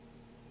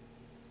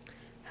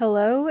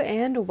Hello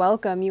and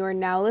welcome. You are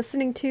now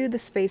listening to the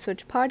Space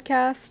Witch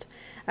podcast.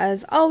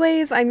 As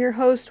always, I'm your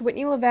host,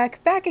 Whitney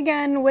Levesque, back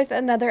again with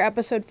another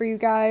episode for you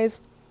guys.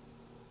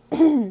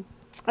 I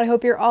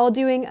hope you're all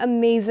doing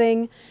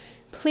amazing.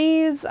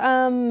 Please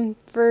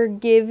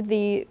forgive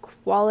the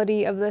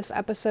quality of this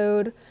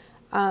episode.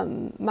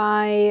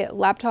 My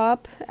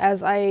laptop,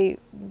 as I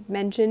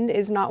mentioned,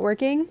 is not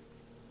working.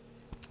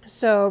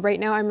 So right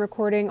now I'm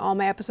recording all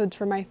my episodes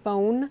from my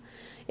phone.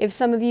 If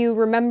some of you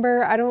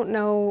remember, I don't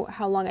know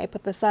how long I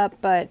put this up,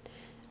 but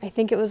I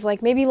think it was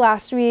like maybe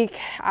last week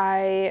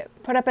I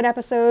put up an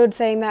episode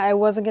saying that I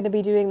wasn't going to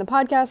be doing the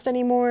podcast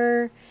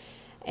anymore.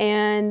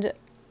 And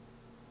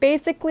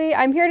basically,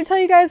 I'm here to tell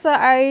you guys that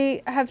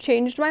I have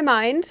changed my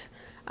mind.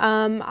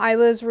 I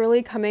was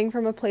really coming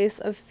from a place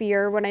of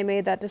fear when I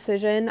made that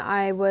decision.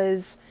 I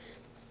was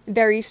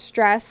very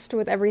stressed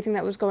with everything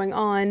that was going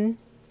on.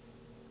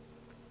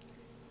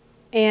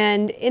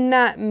 And in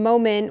that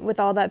moment, with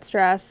all that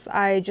stress,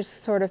 I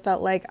just sort of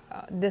felt like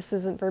this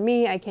isn't for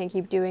me. I can't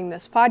keep doing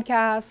this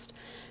podcast.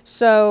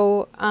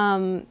 So,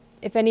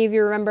 if any of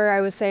you remember,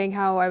 I was saying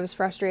how I was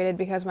frustrated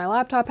because my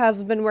laptop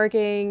hasn't been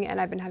working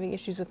and I've been having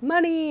issues with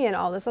money and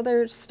all this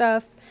other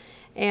stuff.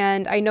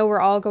 And I know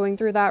we're all going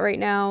through that right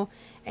now.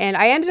 And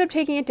I ended up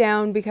taking it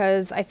down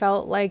because I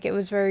felt like it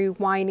was very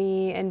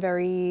whiny and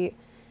very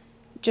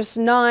just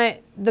not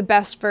the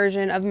best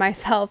version of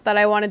myself that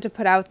I wanted to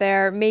put out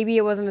there. Maybe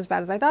it wasn't as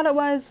bad as I thought it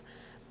was,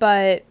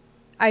 but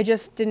I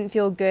just didn't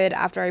feel good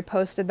after I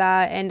posted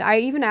that. And I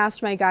even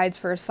asked my guides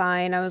for a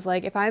sign. I was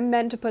like, if I'm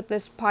meant to put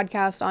this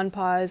podcast on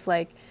pause,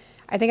 like,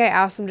 I think I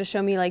asked them to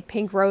show me like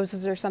pink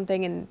roses or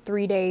something in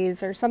 3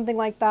 days or something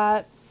like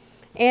that.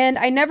 And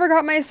I never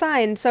got my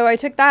sign. So I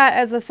took that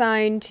as a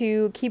sign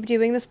to keep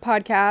doing this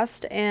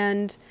podcast.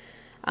 And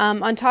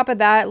on top of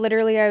that,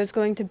 literally I was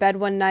going to bed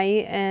one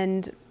night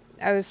and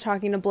I was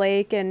talking to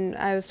Blake and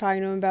I was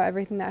talking to him about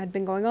everything that had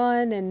been going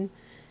on, and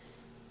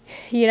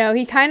he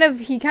kind of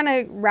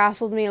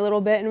rassled me a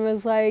little bit and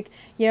was like,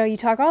 you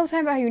talk all the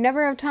time about how you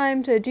never have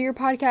time to do your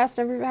podcast,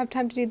 never have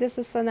time to do this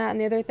and that and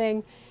the other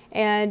thing,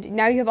 and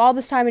now you have all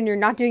this time and you're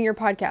not doing your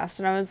podcast.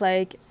 And I was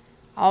like,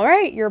 all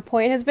right, your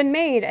point has been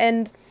made.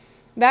 And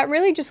that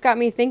really just got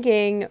me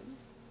thinking,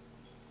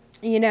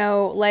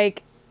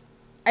 like,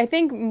 I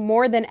think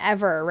more than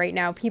ever right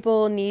now,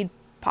 people need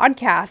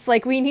podcasts.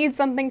 Like, we need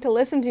something to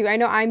listen to. I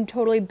know I'm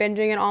totally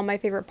binging on all my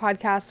favorite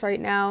podcasts right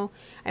now.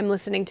 I'm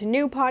listening to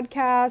new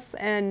podcasts,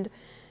 and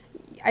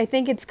I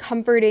think it's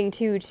comforting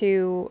too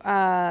to,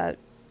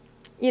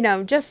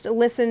 just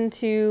listen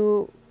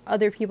to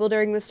other people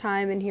during this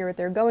time and hear what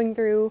they're going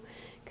through,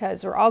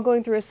 because we're all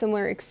going through a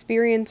similar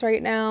experience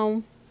right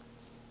now.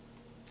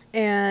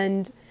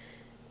 And,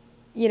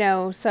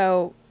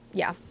 so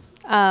yeah.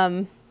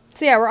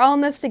 We're all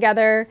in this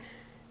together.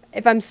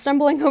 If I'm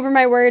stumbling over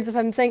my words, if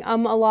I'm saying a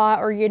lot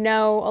or a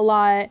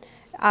lot,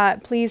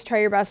 please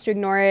try your best to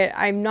ignore it.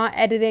 I'm not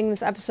editing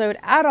this episode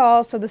at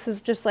all, so this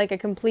is just like a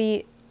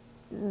complete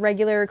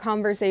regular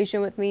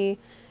conversation with me.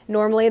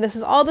 Normally, this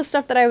is all the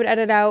stuff that I would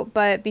edit out,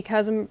 but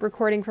because I'm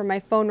recording from my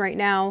phone right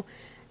now,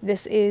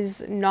 this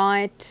is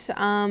not,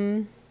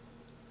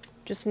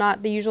 just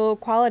not the usual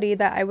quality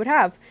that I would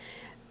have.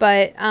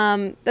 But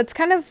that's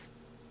kind of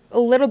a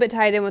little bit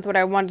tied in with what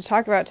I wanted to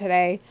talk about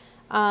today.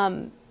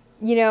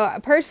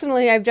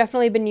 Personally, I've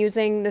definitely been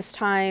using this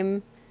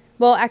time.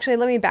 Well, actually,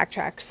 let me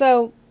backtrack.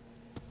 So,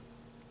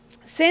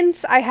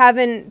 since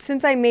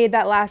I made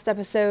that last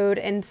episode,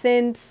 and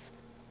since,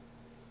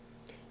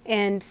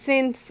 in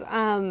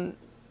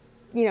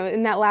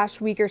that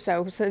last week or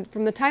so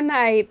from the time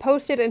that I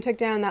posted and took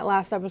down that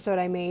last episode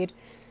I made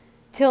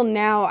till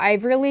now,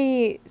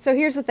 so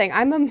here's the thing.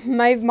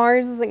 My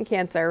Mars is in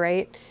Cancer,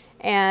 right?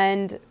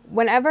 And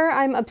whenever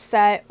I'm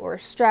upset or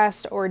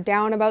stressed or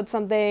down about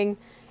something,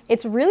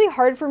 it's really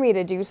hard for me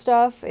to do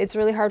stuff. It's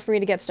really hard for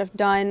me to get stuff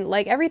done.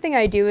 Like, everything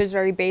I do is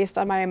very based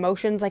on my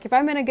emotions. Like, if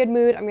I'm in a good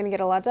mood, I'm going to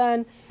get a lot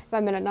done. If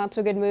I'm in a not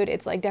so good mood,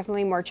 it's like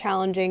definitely more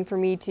challenging for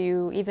me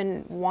to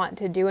even want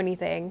to do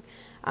anything.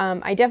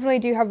 I definitely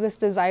do have this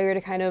desire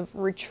to kind of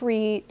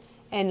retreat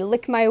and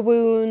lick my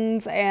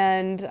wounds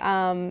and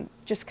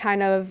just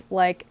kind of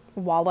like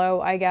wallow,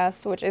 I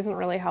guess, which isn't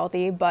really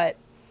healthy, but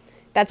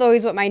that's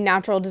always what my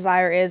natural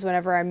desire is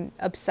whenever I'm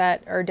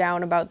upset or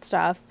down about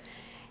stuff.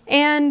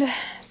 And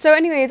so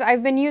anyways,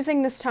 I've been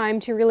using this time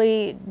to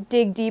really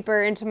dig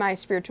deeper into my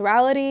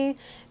spirituality,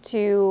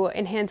 to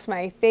enhance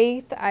my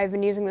faith. I've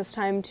been using this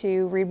time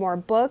to read more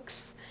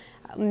books,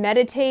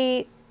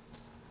 meditate,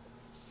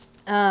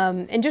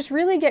 and just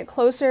really get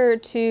closer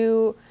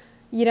to,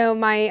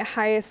 my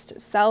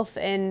highest self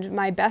and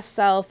my best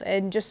self,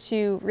 and just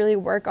to really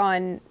work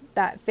on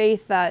that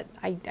faith that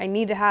I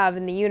need to have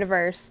in the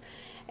universe.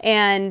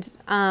 And,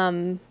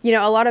 a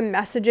lot of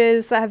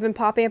messages that have been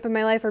popping up in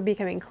my life are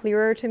becoming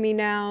clearer to me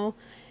now.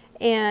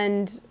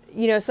 And,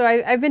 so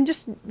I've been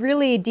just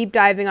really deep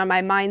diving on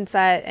my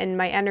mindset and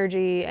my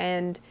energy,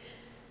 and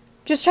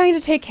just trying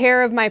to take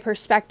care of my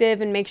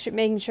perspective and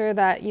making sure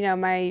that,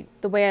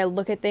 the way I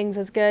look at things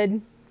is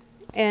good.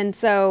 And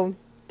so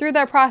through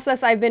that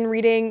process, I've been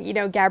reading,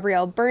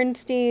 Gabrielle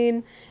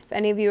Bernstein. If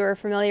any of you are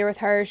familiar with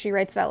her, she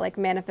writes about like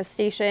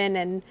manifestation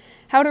and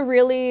how to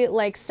really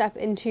like step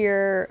into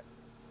your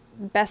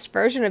best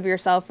version of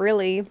yourself,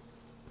 really.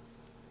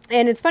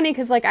 And it's funny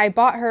because like I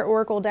bought her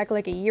Oracle deck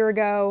like a year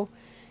ago,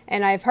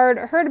 and I've heard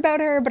about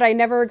her, but I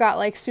never got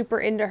like super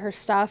into her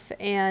stuff.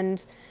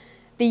 And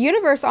the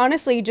universe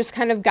honestly just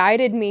kind of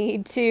guided me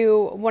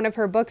to one of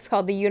her books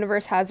called The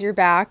Universe Has Your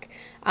Back.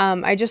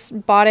 I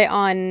just bought it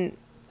on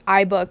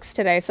iBooks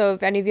today. So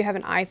if any of you have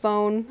an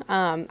iPhone,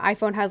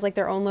 iPhone has like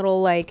their own little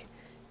like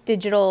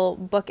digital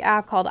book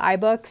app called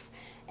iBooks.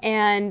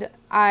 And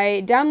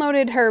I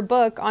downloaded her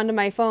book onto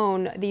my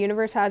phone, The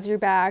Universe Has Your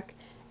Back.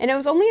 And it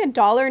was only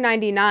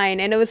 $1.99.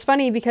 And it was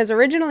funny because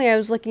originally I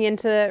was looking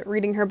into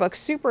reading her book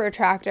Super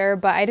Attractor,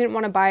 but I didn't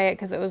want to buy it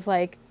because it was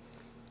like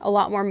a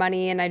lot more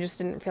money and I just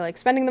didn't feel like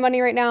spending the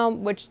money right now,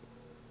 which,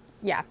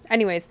 yeah,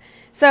 anyways.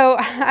 So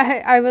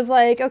I was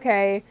like,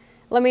 okay,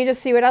 let me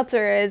just see what else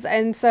there is.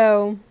 And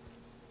so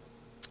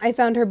I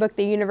found her book,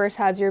 The Universe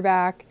Has Your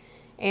Back.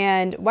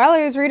 And while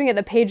I was reading it,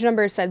 the page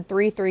number said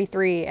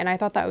 333. And I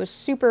thought that was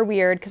super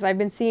weird because I've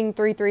been seeing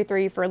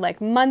 333 for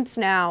like months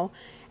now.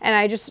 And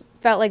I just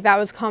felt like that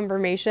was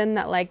confirmation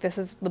that like this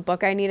is the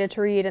book I needed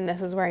to read and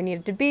this is where I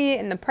needed to be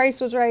and the price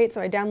was right. So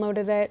I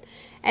downloaded it.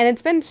 And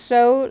it's been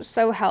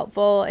so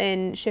helpful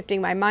in shifting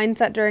my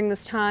mindset during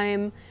this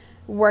time,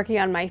 working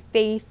on my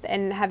faith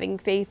and having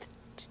faith,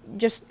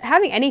 just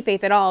having any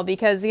faith at all,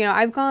 because,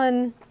 I've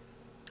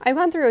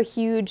gone through a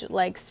huge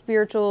like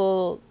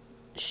spiritual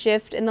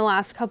shift in the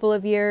last couple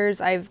of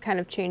years. I've kind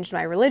of changed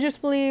my religious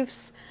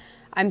beliefs.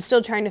 I'm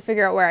still trying to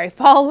figure out where I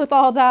fall with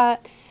all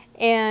that.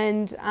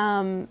 And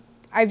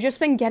I've just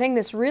been getting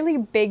this really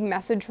big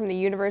message from the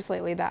universe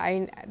lately that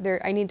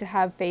I need to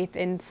have faith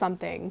in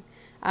something,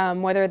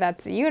 whether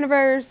that's the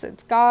universe,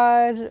 it's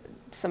God,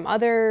 some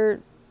other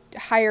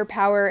higher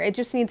power. It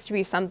just needs to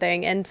be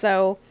something. And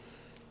so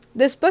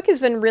this book has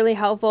been really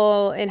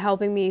helpful in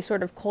helping me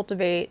sort of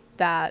cultivate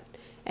that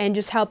and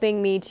just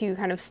helping me to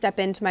kind of step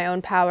into my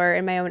own power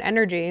and my own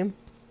energy.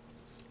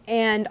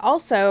 And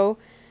also,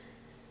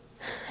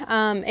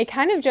 it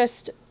kind of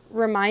just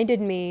reminded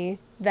me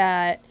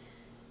that,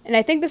 and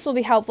I think this will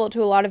be helpful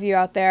to a lot of you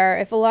out there.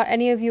 If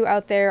any of you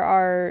out there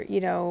are,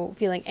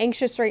 feeling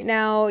anxious right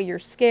now, you're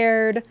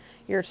scared,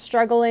 you're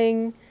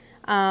struggling,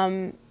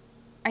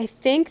 I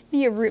think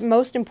the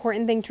most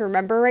important thing to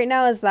remember right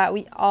now is that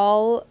we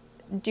all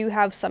do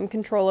have some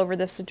control over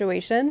this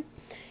situation.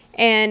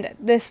 And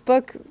this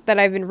book that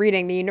I've been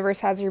reading, The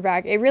Universe Has Your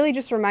Back, it really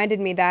just reminded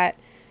me that,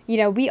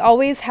 we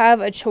always have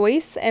a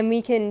choice and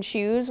we can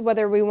choose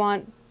whether we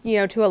want,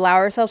 to allow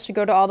ourselves to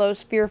go to all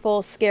those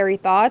fearful, scary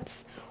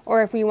thoughts,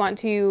 or if we want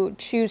to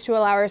choose to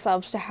allow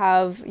ourselves to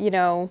have,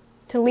 to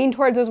lean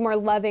towards those more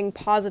loving,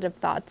 positive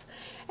thoughts.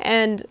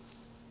 And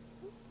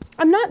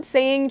I'm not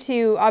saying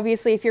to,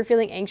 obviously, if you're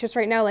feeling anxious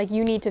right now, like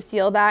you need to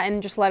feel that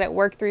and just let it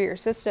work through your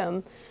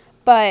system.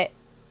 But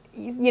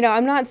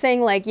I'm not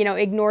saying like,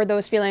 ignore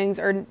those feelings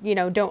or,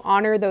 don't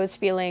honor those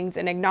feelings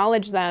and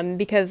acknowledge them,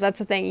 because that's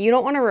the thing. You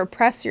don't want to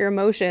repress your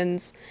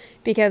emotions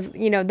because,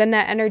 then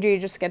that energy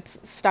just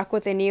gets stuck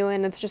within you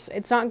and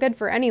it's not good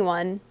for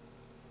anyone.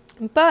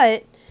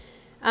 But,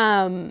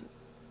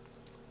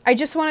 I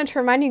just wanted to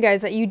remind you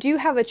guys that you do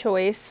have a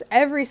choice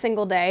every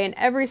single day and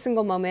every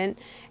single moment.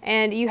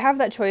 And you have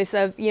that choice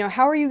of,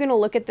 how are you going to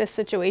look at this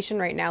situation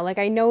right now? Like,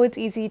 I know it's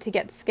easy to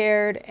get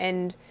scared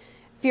and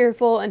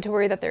fearful and to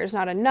worry that there's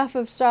not enough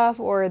of stuff,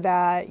 or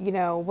that,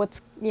 what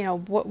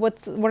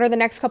are the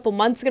next couple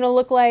months going to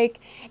look like?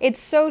 It's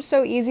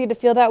so easy to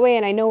feel that way.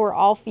 And I know we're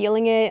all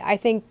feeling it. I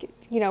think,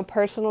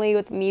 personally,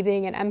 with me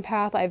being an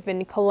empath, I've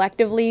been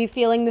collectively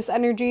feeling this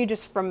energy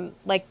just from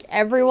like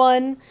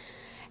everyone.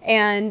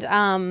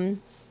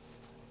 And,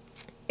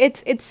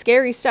 it's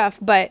scary stuff,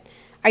 but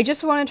I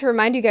just wanted to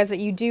remind you guys that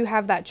you do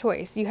have that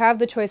choice. You have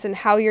the choice in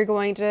how you're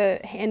going to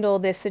handle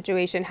this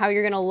situation, how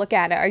you're going to look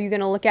at it. Are you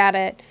going to look at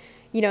it,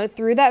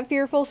 through that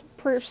fearful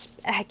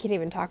I can't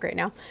even talk right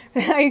now.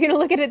 Are you going to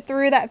look at it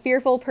through that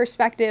fearful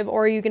perspective,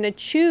 or are you going to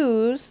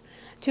choose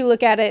to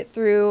look at it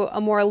through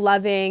a more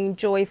loving,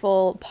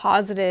 joyful,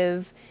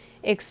 positive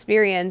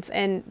experience?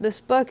 And this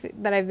book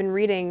that I've been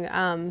reading,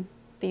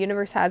 The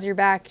Universe Has Your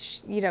Back,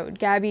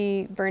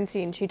 Gabby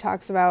Bernstein, she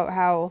talks about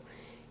how,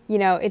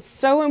 it's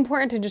so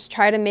important to just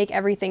try to make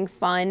everything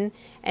fun,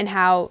 and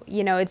how,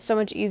 it's so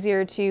much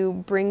easier to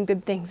bring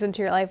good things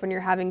into your life when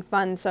you're having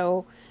fun.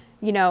 So,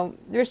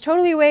 there's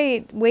totally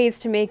ways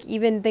to make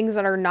even things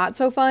that are not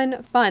so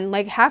fun.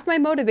 Like, half my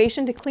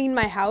motivation to clean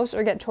my house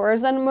or get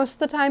chores done most of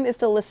the time is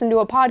to listen to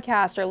a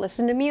podcast or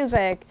listen to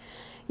music.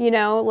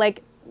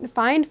 Like,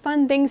 find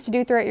fun things to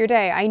do throughout your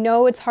day. I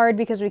know it's hard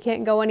because we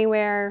can't go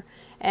anywhere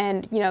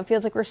and, it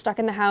feels like we're stuck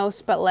in the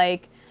house, but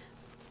like,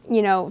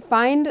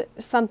 find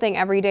something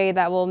every day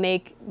that will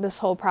make this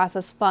whole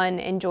process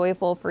fun and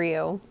joyful for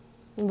you.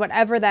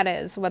 Whatever that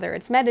is, whether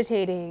it's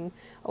meditating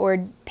or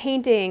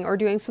painting or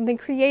doing something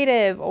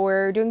creative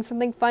or doing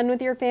something fun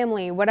with your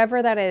family,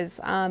 whatever that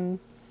is,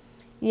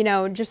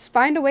 just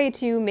find a way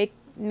to make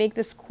make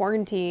this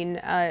quarantine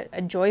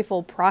a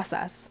joyful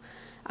process.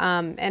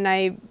 And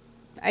I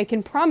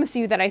can promise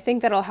you that I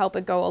think that'll help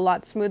it go a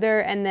lot smoother.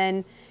 And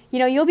then,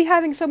 you'll be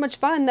having so much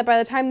fun that by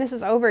the time this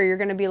is over, you're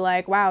going to be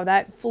like, wow,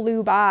 that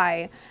flew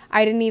by.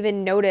 I didn't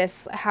even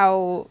notice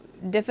how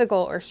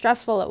difficult or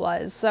stressful it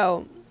was.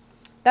 So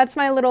that's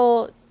my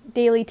little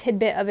daily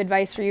tidbit of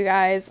advice for you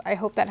guys. I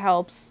hope that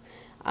helps.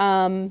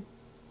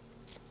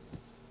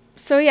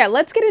 So yeah,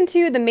 let's get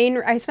into the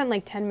main. I spent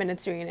like 10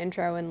 minutes doing an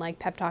intro and like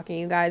pep talking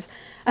you guys.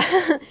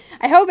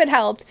 I hope it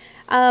helped.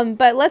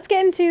 But let's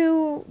get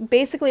into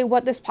basically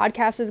what this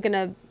podcast is going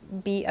to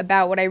be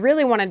about, what I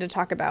really wanted to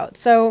talk about.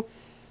 So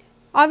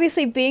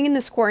obviously being in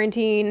this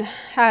quarantine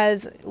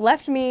has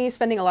left me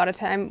spending a lot of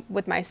time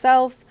with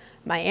myself,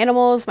 my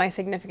animals, my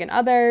significant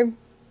other.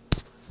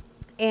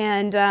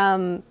 And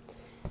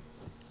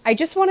I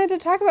just wanted to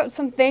talk about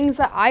some things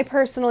that I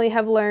personally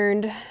have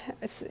learned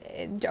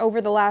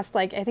over the last,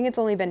 I think it's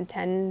only been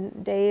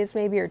 10 days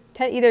maybe, or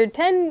either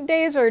 10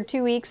 days or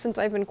 2 weeks since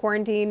I've been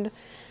quarantined,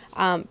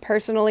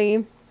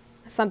 personally,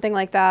 something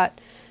like that.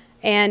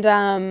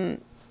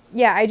 And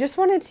yeah, I just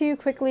wanted to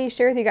quickly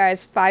share with you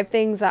guys 5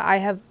 things that I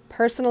have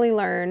personally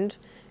learned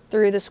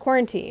through this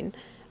quarantine.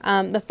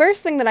 The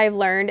first thing that I've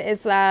learned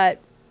is that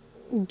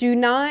do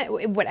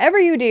not, whatever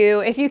you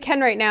do, if you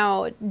can right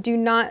now, do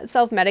not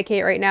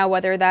self-medicate right now,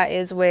 whether that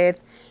is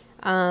with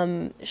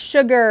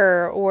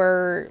sugar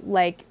or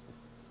like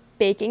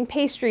baking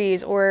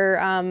pastries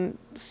or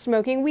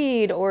smoking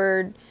weed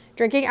or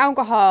drinking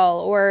alcohol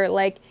or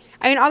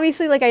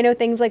obviously, I know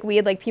things like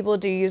weed, people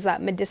do use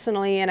that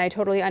medicinally, and I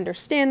totally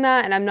understand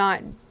that, and I'm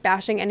not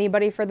bashing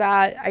anybody for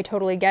that. I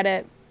totally get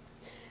it.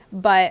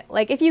 But,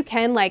 if you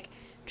can,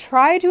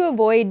 try to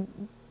avoid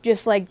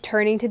just,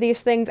 turning to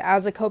these things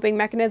as a coping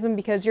mechanism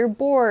because you're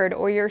bored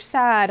or you're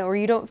sad or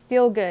you don't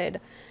feel good.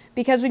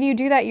 Because when you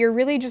do that, you're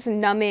really just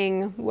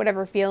numbing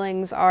whatever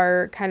feelings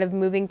are kind of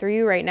moving through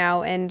you right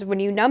now. And when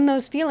you numb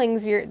those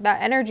feelings,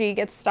 that energy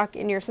gets stuck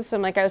in your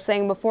system. Like I was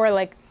saying before,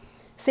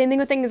 same thing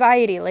with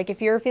anxiety.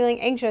 If you're feeling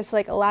anxious,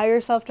 allow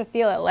yourself to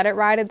feel it. Let it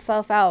ride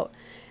itself out.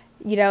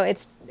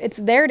 It's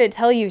there to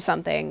tell you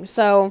something.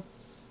 So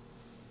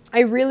I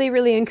really,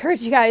 really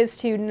encourage you guys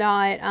to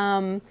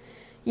not,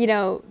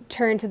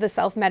 turn to the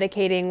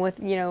self-medicating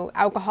with,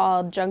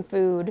 alcohol, junk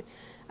food,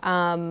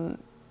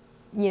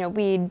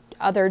 weed,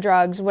 other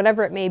drugs,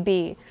 whatever it may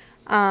be.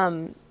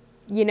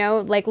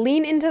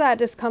 Lean into that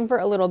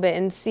discomfort a little bit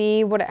and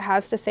see what it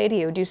has to say to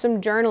you. Do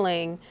some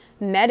journaling,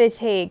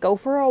 meditate, go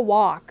for a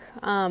walk,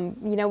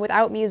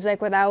 without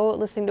music, without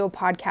listening to a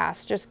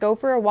podcast. Just go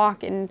for a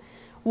walk and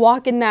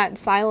walk in that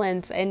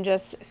silence and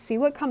just see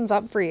what comes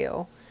up for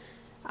you.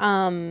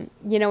 When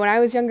I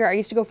was younger, I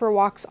used to go for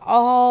walks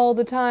all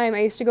the time.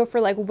 I used to go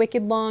for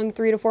wicked long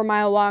 3 to 4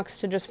 mile walks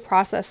to just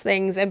process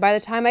things. And by the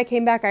time I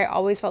came back, I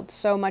always felt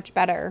so much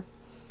better.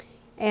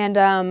 And,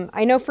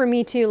 I know for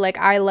me too,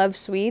 I love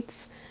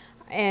sweets,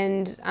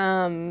 and,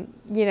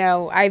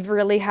 I've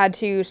really had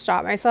to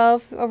stop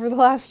myself over the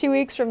last 2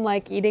 weeks from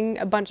eating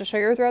a bunch of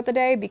sugar throughout the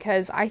day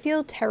because I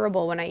feel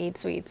terrible when I eat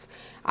sweets.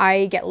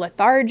 I get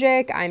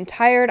lethargic, I'm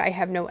tired, I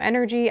have no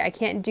energy, I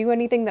can't do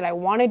anything that I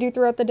want to do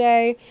throughout the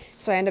day,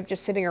 so I end up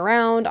just sitting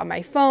around on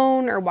my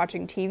phone or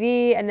watching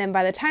TV, and then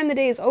by the time the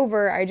day is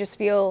over, I just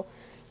feel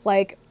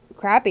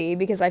crappy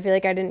because I feel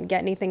like I didn't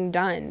get anything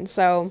done.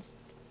 So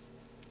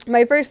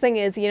my first thing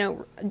is,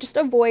 just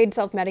avoid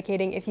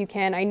self-medicating if you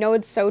can. I know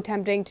it's so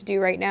tempting to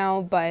do right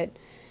now, but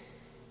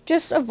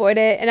just avoid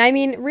it. And I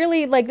mean,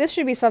 really, this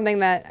should be something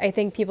that I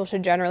think people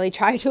should generally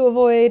try to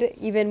avoid,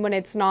 even when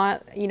it's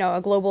not,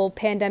 a global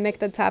pandemic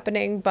that's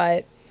happening.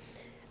 But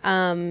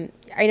I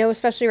know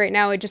especially right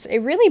now, it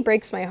really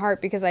breaks my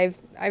heart because I've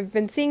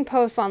been seeing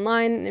posts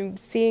online and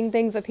seeing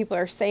things that people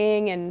are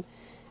saying. And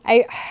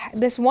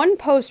this one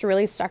post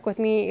really stuck with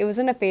me. It was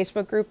in a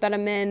Facebook group that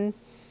I'm in,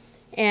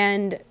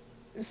 and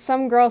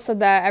some girl said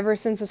that ever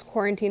since this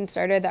quarantine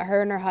started, that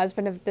her and her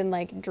husband have been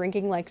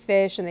drinking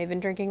fish, and they've been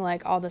drinking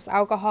all this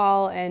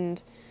alcohol,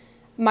 and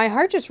my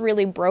heart just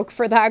really broke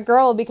for that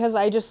girl because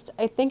I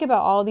think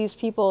about all these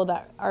people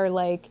that are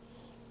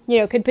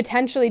could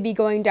potentially be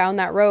going down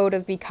that road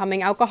of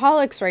becoming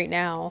alcoholics right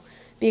now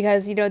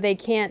because, they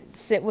can't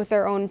sit with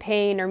their own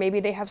pain, or maybe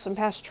they have some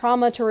past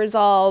trauma to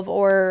resolve,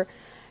 or,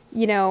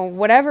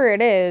 whatever it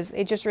is.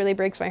 It just really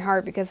breaks my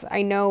heart because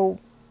I know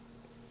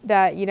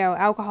that,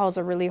 alcohol is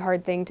a really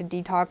hard thing to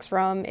detox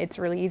from. It's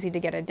really easy to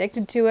get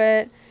addicted to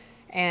it.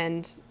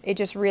 And it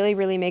just really,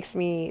 really makes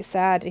me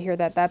sad to hear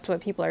that that's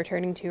what people are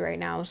turning to right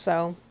now.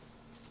 So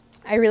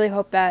I really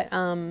hope that,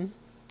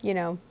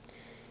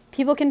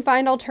 people can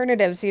find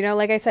alternatives.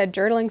 Like I said,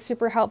 journaling's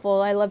super helpful.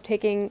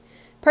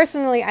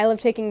 Personally, I love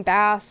taking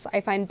baths.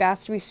 I find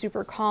baths to be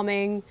super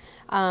calming.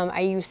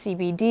 I use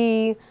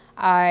CBD.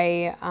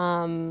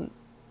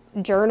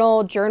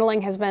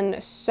 Journaling has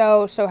been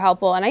so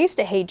helpful, and I used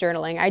to hate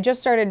journaling. I just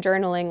started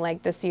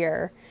journaling this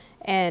year,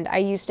 And I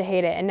used to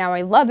hate it, and now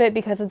I love it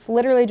because it's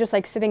literally just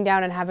like sitting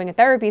down and having a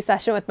therapy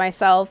session with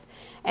myself.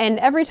 And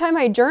every time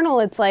I journal,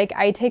 it's like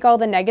I take all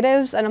the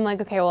negatives and I'm like,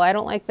 okay, well, I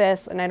don't like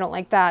this and I don't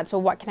like that, so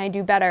what can I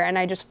do better? And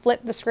I just flip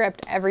the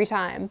script every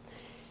time.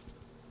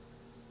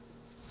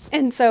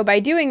 And so by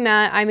doing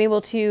that, I'm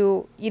able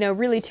to,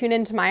 really tune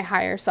into my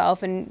higher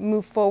self and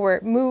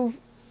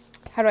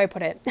how do I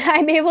put it?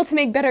 I'm able to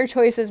make better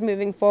choices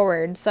moving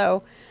forward.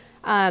 So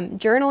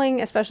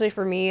journaling, especially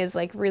for me, is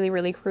like really,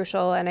 really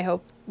crucial. And I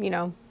hope,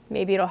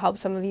 maybe it'll help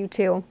some of you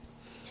too.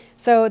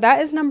 So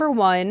that is number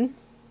one.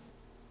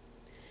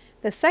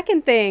 The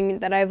second thing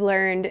that I've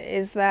learned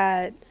is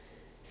that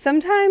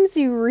sometimes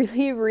you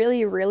really,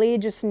 really, really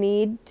just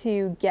need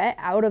to get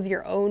out of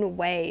your own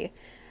way.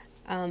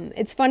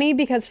 It's funny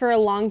because for a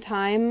long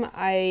time,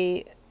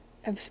 I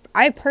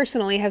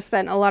personally have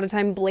spent a lot of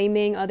time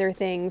blaming other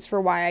things for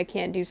why I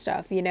can't do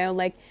stuff,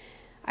 like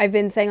I've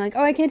been saying like,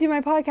 oh, I can't do my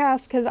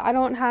podcast because I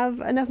don't have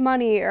enough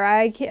money, or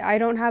I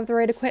don't have the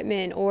right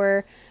equipment,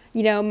 or,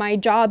 my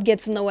job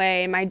gets in the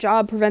way and my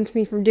job prevents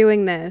me from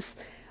doing this.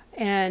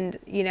 And,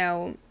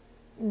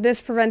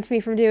 this prevents me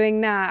from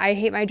doing that. I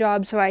hate my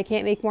job, so I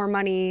can't make more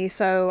money.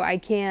 So I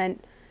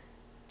can't,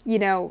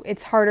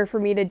 it's harder for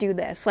me to do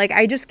this. Like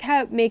I just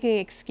kept making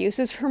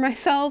excuses for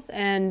myself,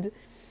 and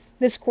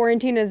this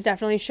quarantine has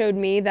definitely showed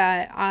me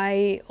that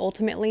I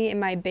ultimately am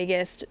my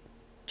biggest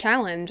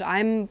challenge.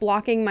 I'm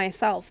blocking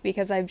myself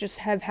because I've just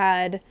have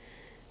had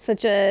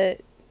such a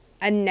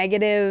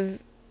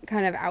negative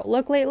kind of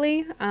outlook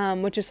lately,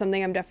 which is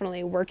something I'm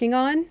definitely working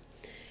on.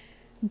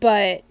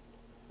 But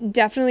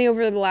definitely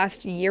over the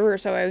last year or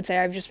so, I would say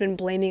I've just been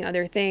blaming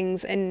other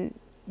things. And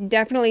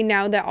definitely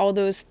now that all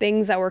those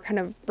things that were kind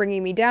of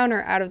bringing me down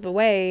are out of the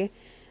way,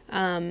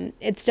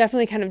 it's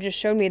definitely kind of just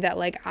shown me that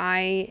like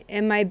I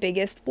am my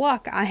biggest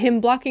block. I am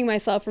blocking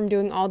myself from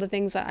doing all the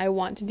things that I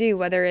want to do,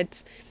 whether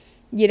it's,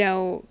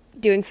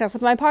 doing stuff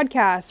with my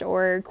podcast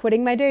or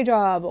quitting my day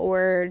job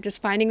or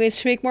just finding ways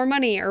to make more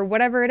money or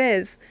whatever it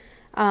is.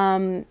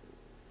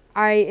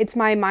 It's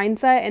my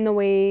mindset and the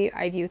way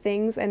I view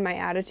things and my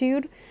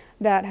attitude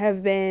that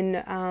have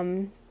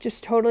been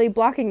just totally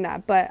blocking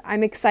that. But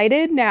I'm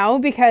excited now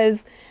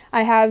because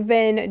I have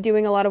been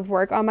doing a lot of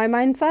work on my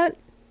mindset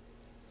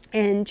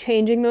and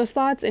changing those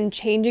thoughts and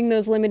changing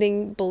those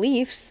limiting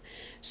beliefs.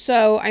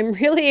 So I'm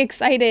really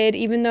excited,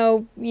 even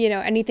though,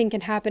 anything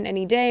can happen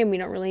any day and we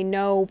don't really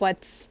know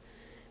what's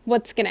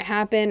going to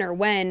happen or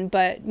when.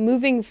 But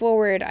moving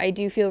forward, I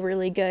do feel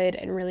really good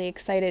and really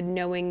excited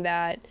knowing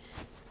that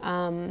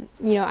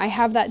I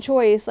have that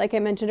choice, like I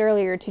mentioned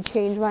earlier, to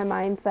change my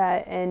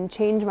mindset and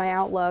change my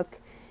outlook,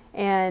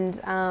 and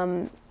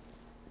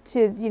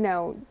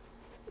to,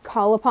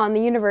 call upon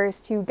the universe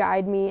to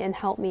guide me and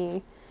help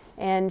me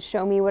and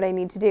show me what I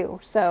need to do.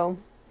 So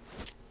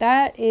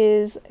that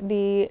is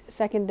the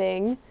second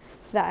thing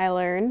that I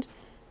learned.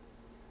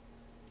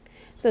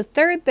 The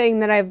third thing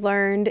that I've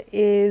learned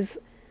is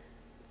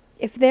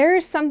if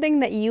there's something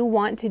that you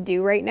want to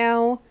do right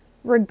now,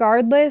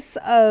 regardless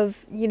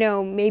of,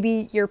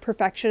 maybe your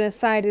perfectionist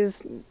side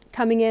is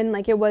coming in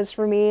like it was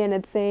for me and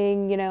it's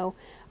saying,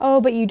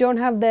 oh, but you don't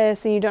have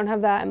this and you don't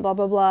have that and blah,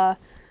 blah, blah.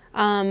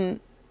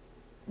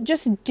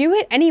 Just do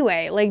it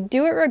anyway. Like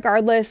do it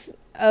regardless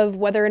of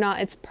whether or not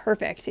it's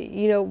perfect.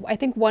 I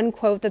think one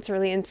quote that's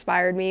really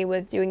inspired me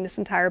with doing this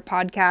entire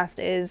podcast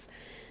is,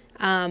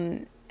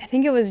 I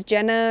think it was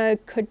Jenna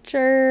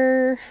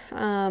Kutcher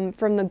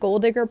from the Goal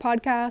Digger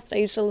podcast. I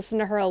used to listen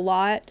to her a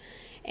lot.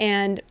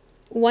 And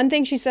one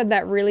thing she said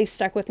that really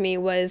stuck with me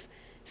was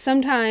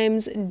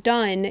sometimes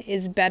done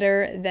is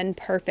better than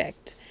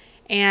perfect.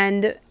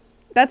 And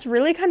that's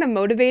really kind of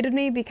motivated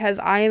me because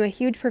I am a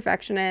huge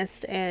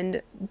perfectionist,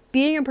 and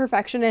being a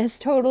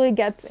perfectionist totally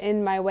gets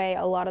in my way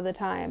a lot of the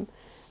time.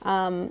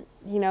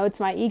 It's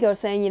my ego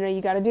saying,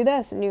 you got to do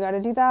this and you got to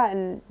do that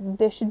and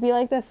this should be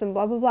like this and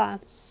blah, blah, blah.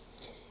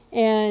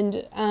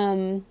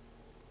 And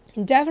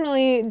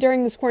definitely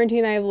during this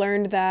quarantine, I've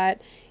learned that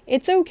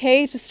it's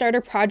okay to start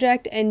a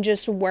project and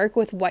just work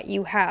with what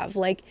you have.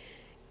 Like,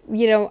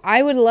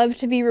 I would love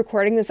to be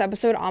recording this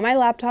episode on my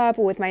laptop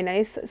with my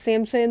nice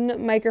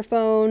Samson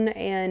microphone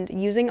and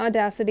using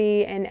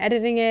Audacity and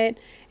editing it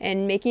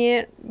and making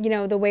it,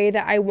 the way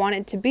that I want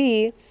it to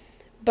be.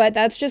 But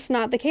that's just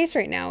not the case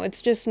right now.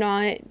 It's just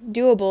not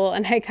doable,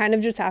 and I kind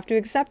of just have to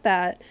accept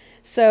that.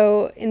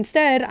 So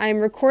instead, I'm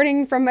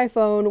recording from my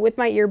phone with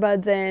my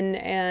earbuds in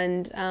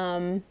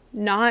and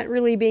not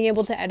really being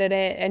able to edit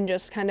it and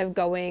just kind of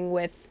going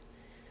with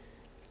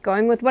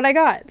what I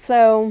got.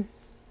 So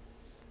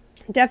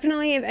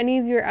definitely, if any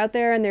of you are out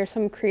there and there's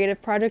some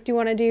creative project you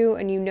want to do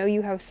and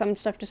you have some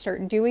stuff to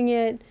start doing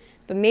it,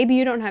 but maybe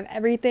you don't have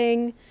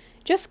everything,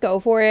 just go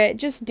for it.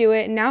 Just do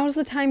it. Now's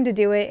the time to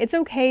do it. It's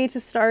okay to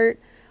start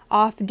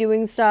off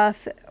doing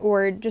stuff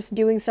or just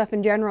doing stuff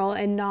in general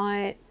and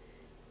not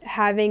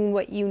having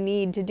what you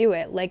need to do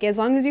it. Like, as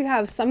long as you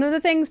have some of the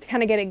things to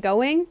kind of get it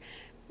going,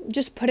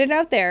 just put it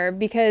out there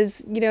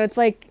because, it's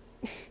like,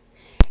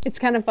 it's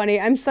kind of funny.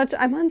 I'm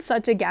on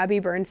such a Gabby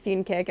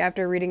Bernstein kick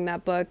after reading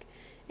that book.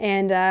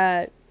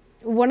 And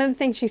one of the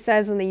things she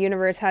says in The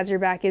Universe Has Your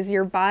Back is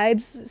your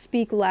vibes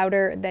speak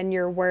louder than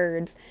your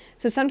words.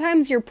 So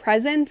sometimes your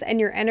presence and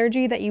your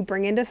energy that you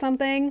bring into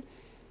something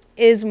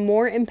is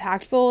more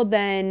impactful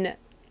than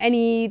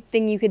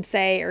anything you could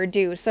say or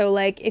do. So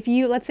like if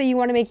you, let's say you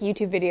want to make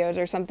YouTube videos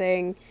or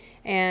something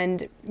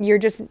and you're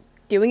just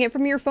doing it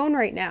from your phone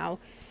right now,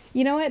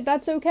 you know what?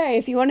 That's okay.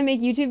 If you want to make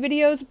YouTube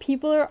videos,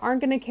 people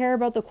aren't going to care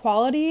about the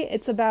quality.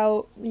 It's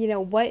about,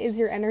 what is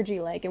your energy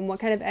like and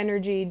what kind of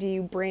energy do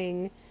you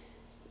bring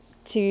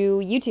to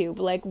YouTube?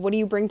 Like, what do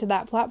you bring to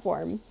that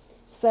platform?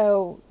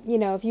 So,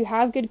 if you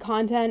have good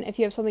content, if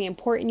you have something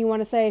important you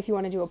want to say, if you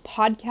want to do a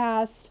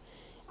podcast,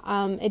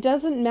 it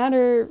doesn't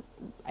matter.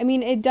 I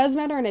mean, it does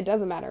matter and it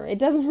doesn't matter. It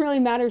doesn't really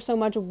matter so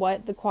much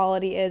what the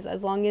quality is,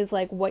 as long as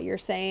like what you're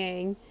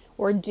saying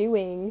or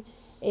doing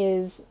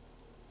is,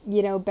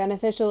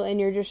 beneficial and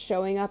you're just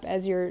showing up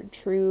as your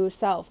true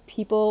self.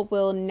 People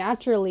will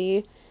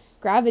naturally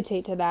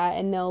gravitate to that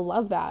and they'll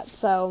love that.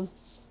 So,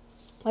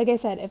 like I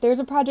said, if there's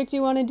a project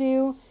you want to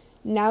do,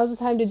 now's the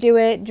time to do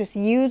it. Just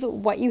use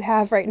what you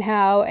have right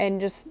now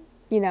and just,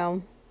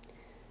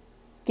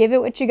 give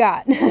it what you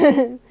got.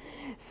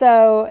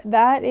 So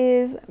that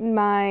is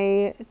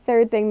my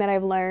third thing that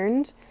I've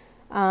learned.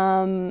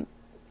 The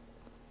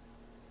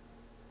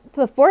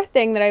fourth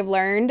thing that I've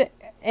learned,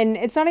 and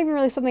it's not even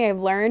really something I've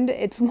learned,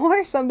 it's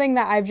more something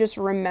that I've just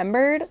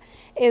remembered,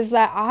 is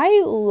that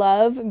I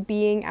love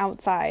being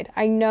outside.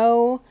 I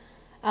know,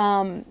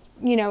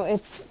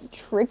 it's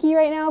tricky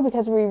right now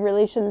because we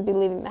really shouldn't be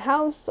leaving the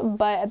house,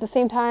 but at the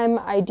same time,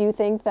 I do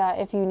think that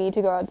if you need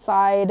to go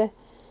outside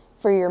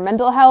for your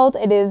mental health,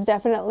 it is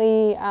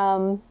definitely,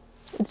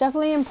 it's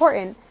definitely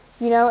important,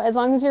 as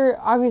long as you're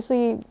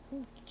obviously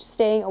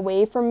staying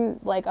away from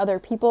like other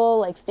people,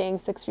 like staying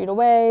 6 feet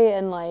away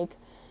and like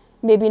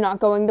maybe not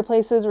going to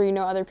places where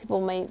other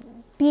people might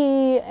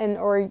be, and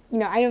or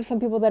I know some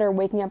people that are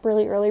waking up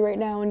really early right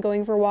now and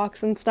going for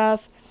walks and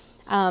stuff.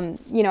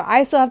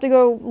 I still have to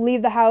go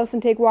leave the house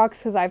and take walks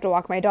because I have to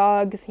walk my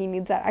dog because he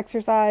needs that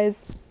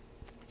exercise.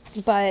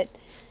 But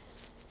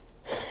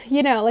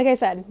like I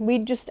said, we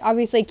just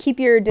obviously keep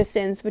your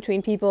distance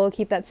between people,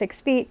 keep that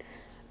 6 feet.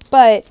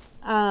 But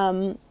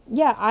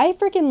yeah, I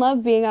freaking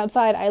love being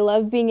outside. I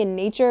love being in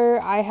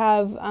nature. I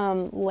have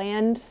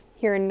land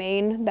here in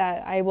Maine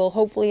that I will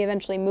hopefully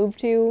eventually move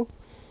to,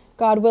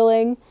 God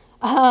willing.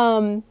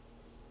 And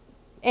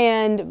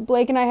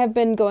Blake and I have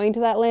been going to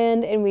that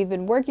land and we've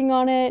been working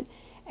on it.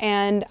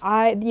 And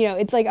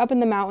it's like up in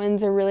the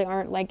mountains. There really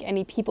aren't like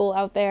any people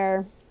out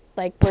there.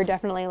 Like we're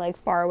definitely like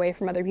far away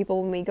from other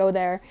people when we go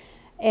there.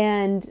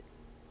 And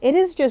it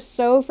is just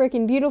so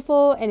freaking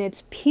beautiful and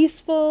it's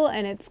peaceful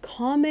and it's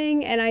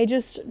calming. And I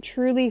just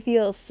truly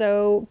feel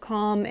so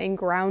calm and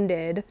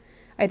grounded.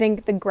 I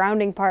think the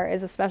grounding part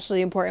is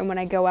especially important when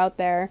I go out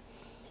there.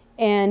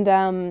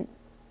 And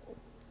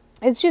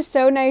it's just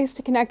so nice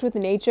to connect with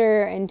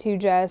nature and to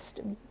just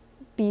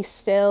be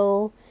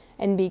still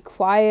and be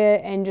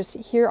quiet and just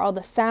hear all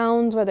the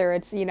sounds, whether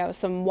it's,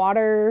 some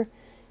water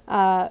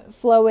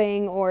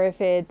flowing or if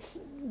it's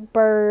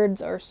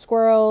birds or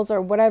squirrels or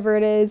whatever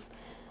it is.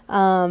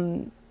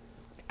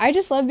 I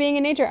just love being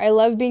in nature. I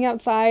love being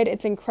outside.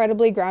 It's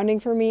incredibly grounding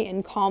for me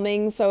and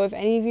calming. So if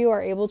any of you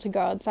are able to go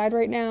outside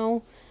right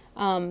now,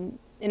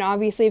 and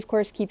obviously, of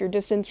course, keep your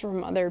distance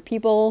from other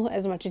people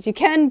as much as you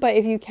can. But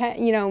if you can,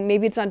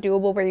 maybe it's not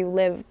doable where you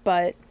live.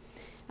 But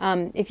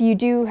if you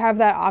do have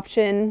that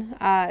option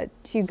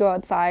to go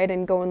outside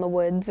and go in the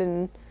woods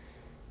and,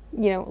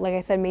 like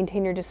I said,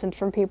 maintain your distance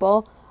from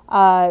people,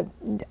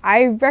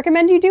 I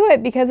recommend you do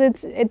it because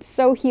it's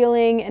so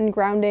healing and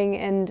grounding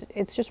and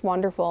it's just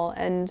wonderful.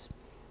 And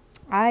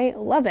I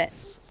love it.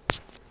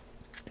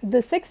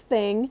 The sixth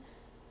thing,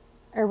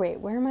 or wait,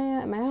 where am I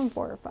at? Am I on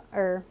 4 or 5?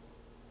 Or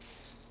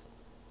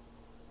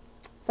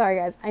sorry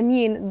guys, I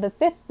mean the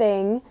fifth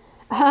thing.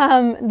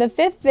 The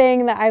fifth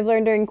thing that I've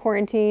learned during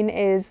quarantine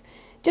is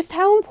just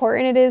how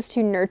important it is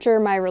to nurture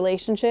my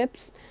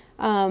relationships.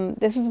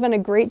 This has been a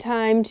great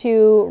time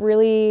to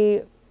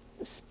really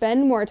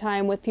spend more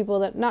time with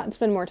people not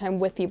spend more time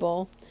with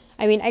people.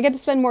 I mean, I get to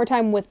spend more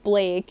time with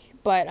Blake,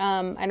 but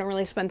I don't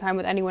really spend time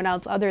with anyone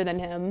else other than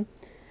him,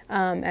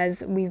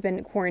 as we've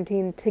been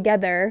quarantined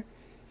together.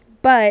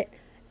 But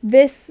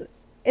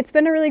it's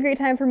been a really great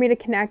time for me to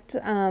connect,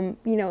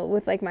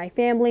 with like my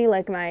family,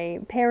 like my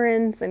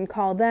parents, and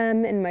call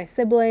them and my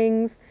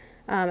siblings.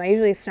 I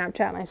usually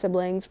Snapchat my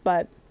siblings,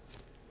 but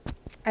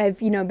I've,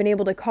 been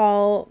able to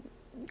call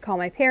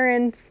my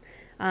parents.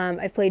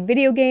 I've played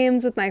video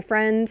games with my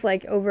friends,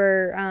 like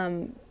over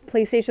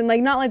PlayStation,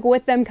 like not like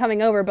with them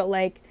coming over, but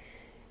like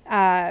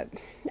I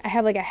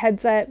have like a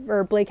headset,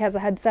 or Blake has a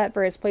headset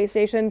for his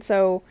PlayStation.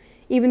 So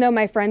even though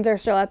my friends are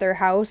still at their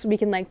house, we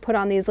can like put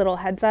on these little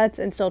headsets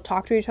and still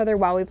talk to each other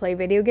while we play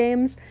video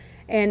games.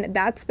 And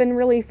that's been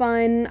really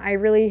fun. I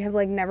really have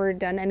like never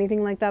done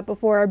anything like that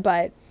before,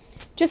 but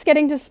just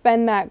getting to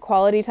spend that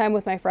quality time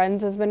with my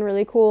friends has been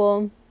really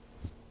cool.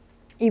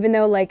 Even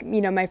though like,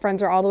 my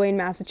friends are all the way in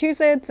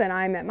Massachusetts and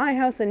I'm at my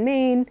house in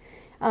Maine,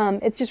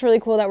 It's just really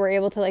cool that we're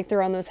able to like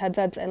throw on those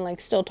headsets and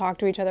like still talk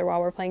to each other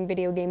while we're playing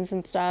video games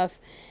and stuff.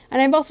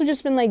 And I've also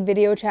just been like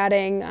video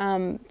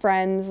chatting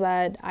friends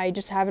that I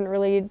just haven't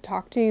really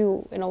talked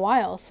to in a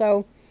while.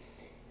 So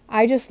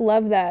I just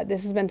love that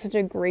this has been such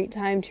a great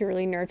time to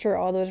really nurture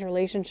all those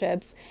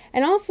relationships.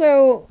 And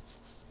also,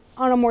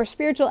 on a more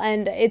spiritual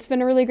end, it's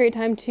been a really great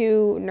time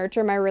to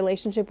nurture my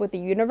relationship with the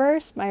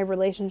universe, my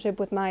relationship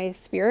with my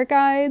spirit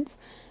guides.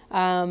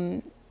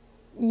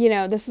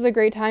 This is a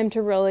great time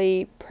to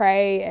really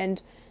pray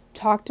and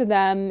talk to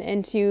them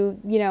and to,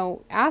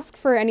 ask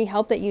for any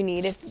help that you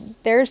need.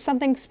 If there's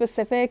something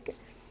specific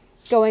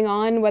going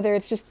on, whether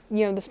it's just,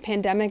 this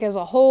pandemic as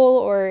a whole,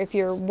 or if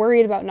you're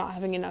worried about not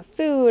having enough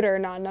food or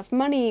not enough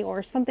money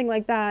or something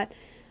like that,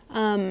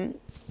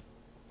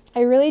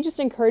 I really just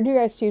encourage you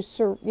guys to,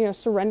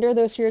 surrender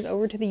those fears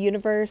over to the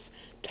universe,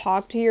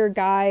 talk to your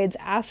guides,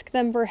 ask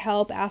them for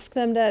help, ask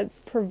them to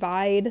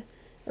provide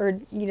or,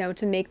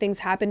 to make things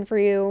happen for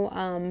you.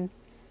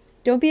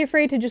 Don't be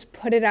afraid to just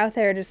put it out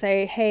there to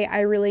say, hey,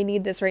 I really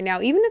need this right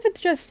now. Even if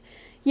it's just,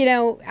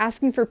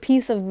 asking for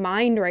peace of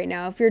mind right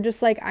now. If you're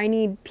just like, I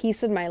need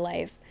peace in my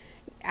life,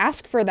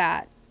 ask for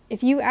that.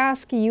 If you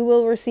ask, you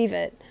will receive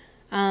it.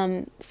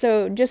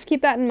 So just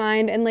keep that in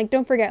mind. And like,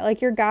 don't forget,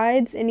 like your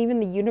guides and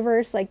even the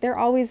universe, like they're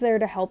always there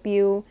to help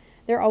you.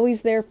 They're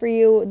always there for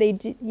you. They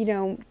do,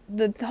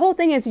 the whole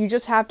thing is you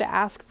just have to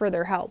ask for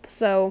their help.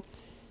 So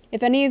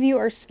if any of you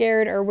are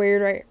scared or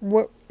worried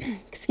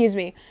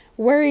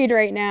worried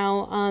right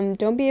now,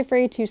 don't be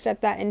afraid to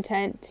set that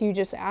intent to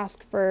just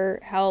ask for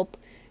help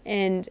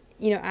and,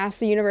 ask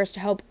the universe to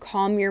help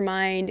calm your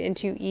mind and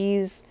to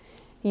ease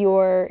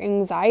your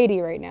anxiety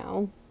right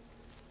now.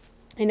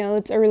 I know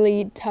it's a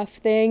really tough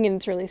thing and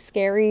it's really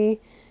scary,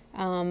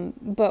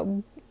 but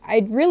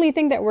I really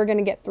think that we're going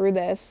to get through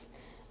this.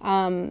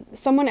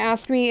 Someone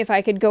asked me if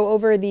I could go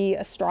over the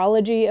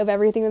astrology of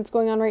everything that's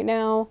going on right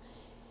now.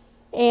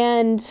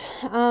 And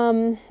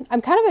I'm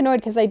kind of annoyed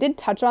because I did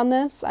touch on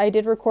this. I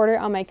did record it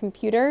on my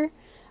computer,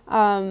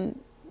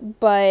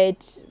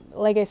 but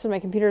like I said, my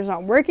computer is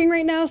not working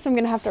right now, so I'm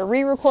going to have to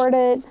re-record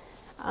it.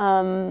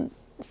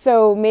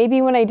 So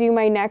maybe when I do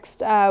my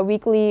next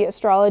weekly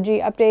astrology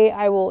update,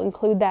 I will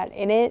include that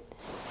in it,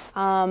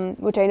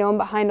 which I know I'm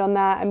behind on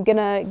that. I'm going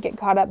to get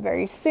caught up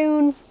very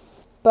soon.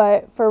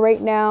 But for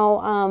right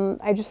now,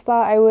 I just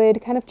thought I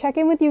would kind of check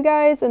in with you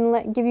guys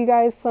and give you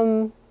guys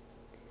some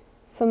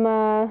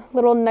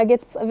little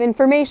nuggets of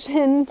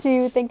information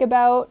to think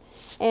about.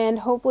 And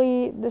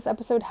hopefully this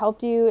episode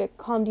helped you. It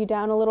calmed you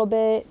down a little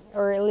bit,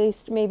 or at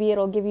least maybe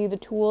it'll give you the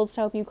tools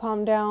to help you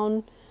calm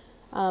down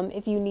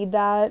if you need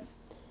that.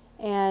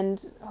 And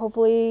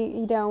hopefully,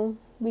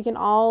 we can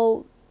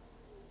all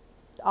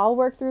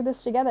work through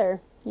this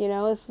together.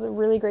 This is a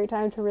really great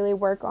time to really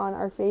work on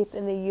our faith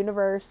in the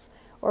universe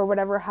or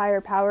whatever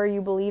higher power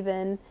you believe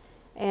in.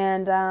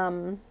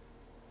 And,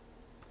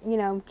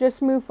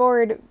 just move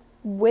forward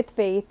with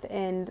faith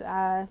and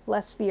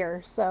less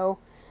fear. So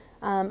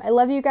I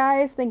love you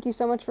guys. Thank you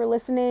so much for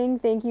listening.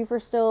 Thank you for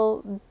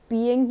still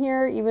being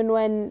here, even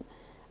when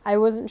I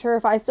wasn't sure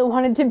if I still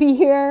wanted to be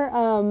here.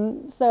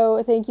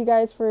 So thank you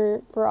guys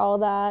for all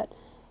that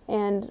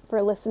and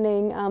for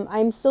listening.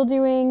 I'm still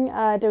doing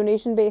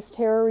donation-based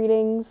tarot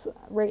readings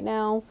right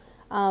now.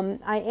 I'm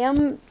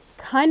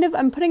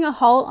putting a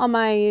halt on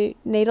my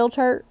natal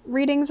chart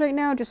readings right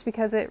now just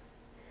because it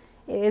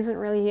isn't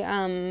really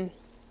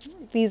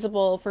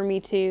feasible for me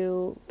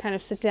to kind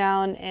of sit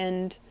down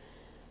and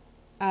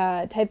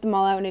type them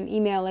all out in an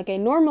email like I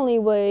normally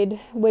would,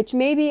 which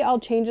maybe I'll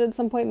change it at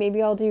some point.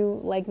 Maybe I'll do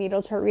like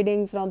natal chart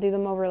readings and I'll do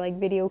them over like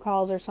video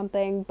calls or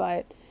something,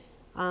 but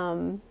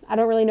I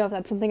don't really know if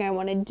that's something I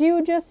want to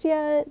do just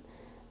yet,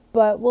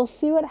 but we'll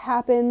see what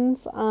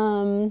happens.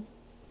 And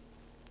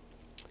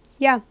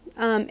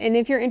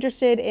if you're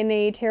interested in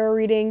a tarot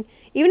reading,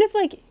 even if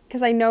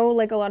because I know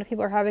like a lot of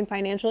people are having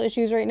financial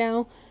issues right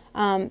now,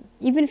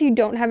 even if you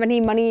don't have any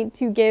money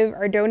to give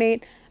or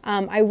donate,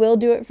 I will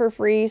do it for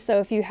free. So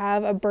if you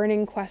have a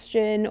burning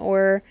question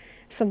or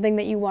something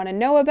that you want to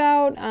know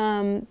about,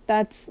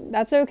 that's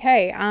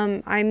okay.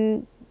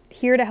 I'm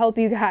here to help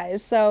you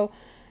guys. So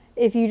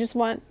if you just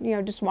want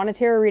a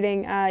tarot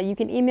reading, you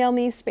can email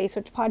me,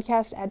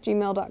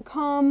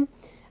 spacewitchpodcast@gmail.com.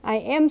 I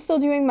am still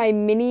doing my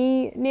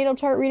mini natal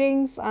chart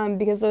readings,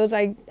 because those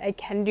I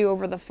can do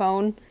over the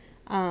phone.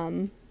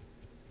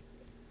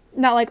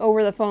 Not like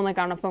over the phone, like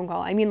on a phone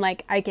call. I mean,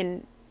 like I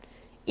can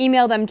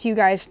email them to you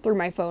guys through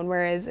my phone,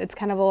 whereas it's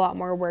kind of a lot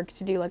more work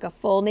to do like a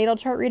full natal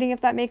chart reading, if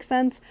that makes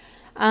sense.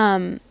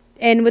 And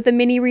with the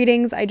mini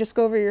readings, I just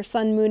go over your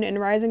sun, moon, and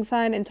rising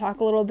sign and talk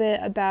a little bit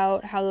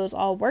about how those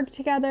all work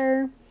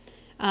together.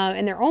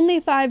 And they're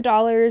only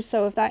 $5,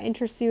 so if that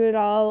interests you at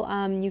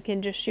all, you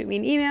can just shoot me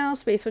an email,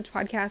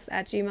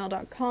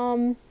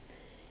 spacewitchpodcast@gmail.com.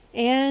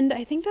 And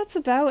I think that's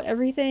about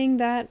everything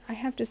that I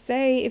have to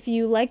say. If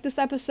you like this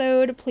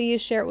episode,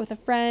 please share it with a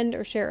friend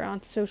or share it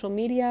on social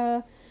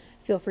media.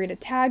 Feel free to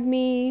tag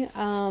me.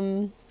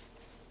 And,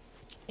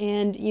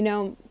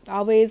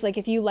 always, like,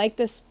 if you like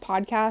this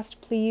podcast,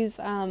 please,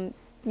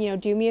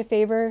 do me a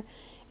favor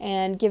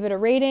and give it a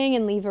rating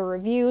and leave a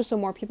review so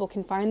more people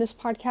can find this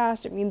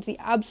podcast. It means the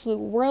absolute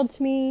world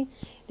to me.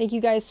 Thank you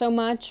guys so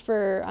much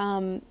for,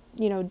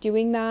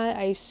 doing that.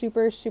 I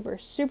super, super,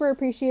 super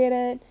appreciate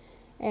it.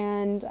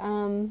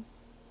 And,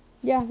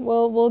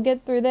 we'll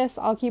get through this.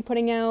 I'll keep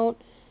putting out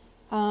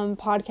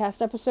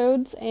podcast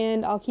episodes,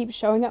 and I'll keep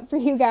showing up for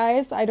you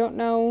guys. I don't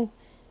know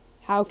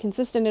how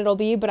consistent it'll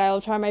be, but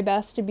I'll try my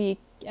best to be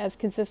as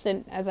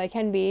consistent as I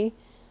can be.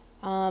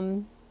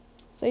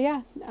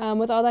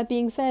 With all that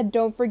being said,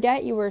 don't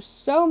forget you are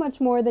so much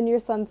more than your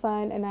sun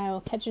sign, and I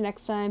will catch you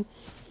next time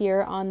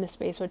here on the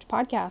Space Witch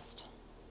Podcast.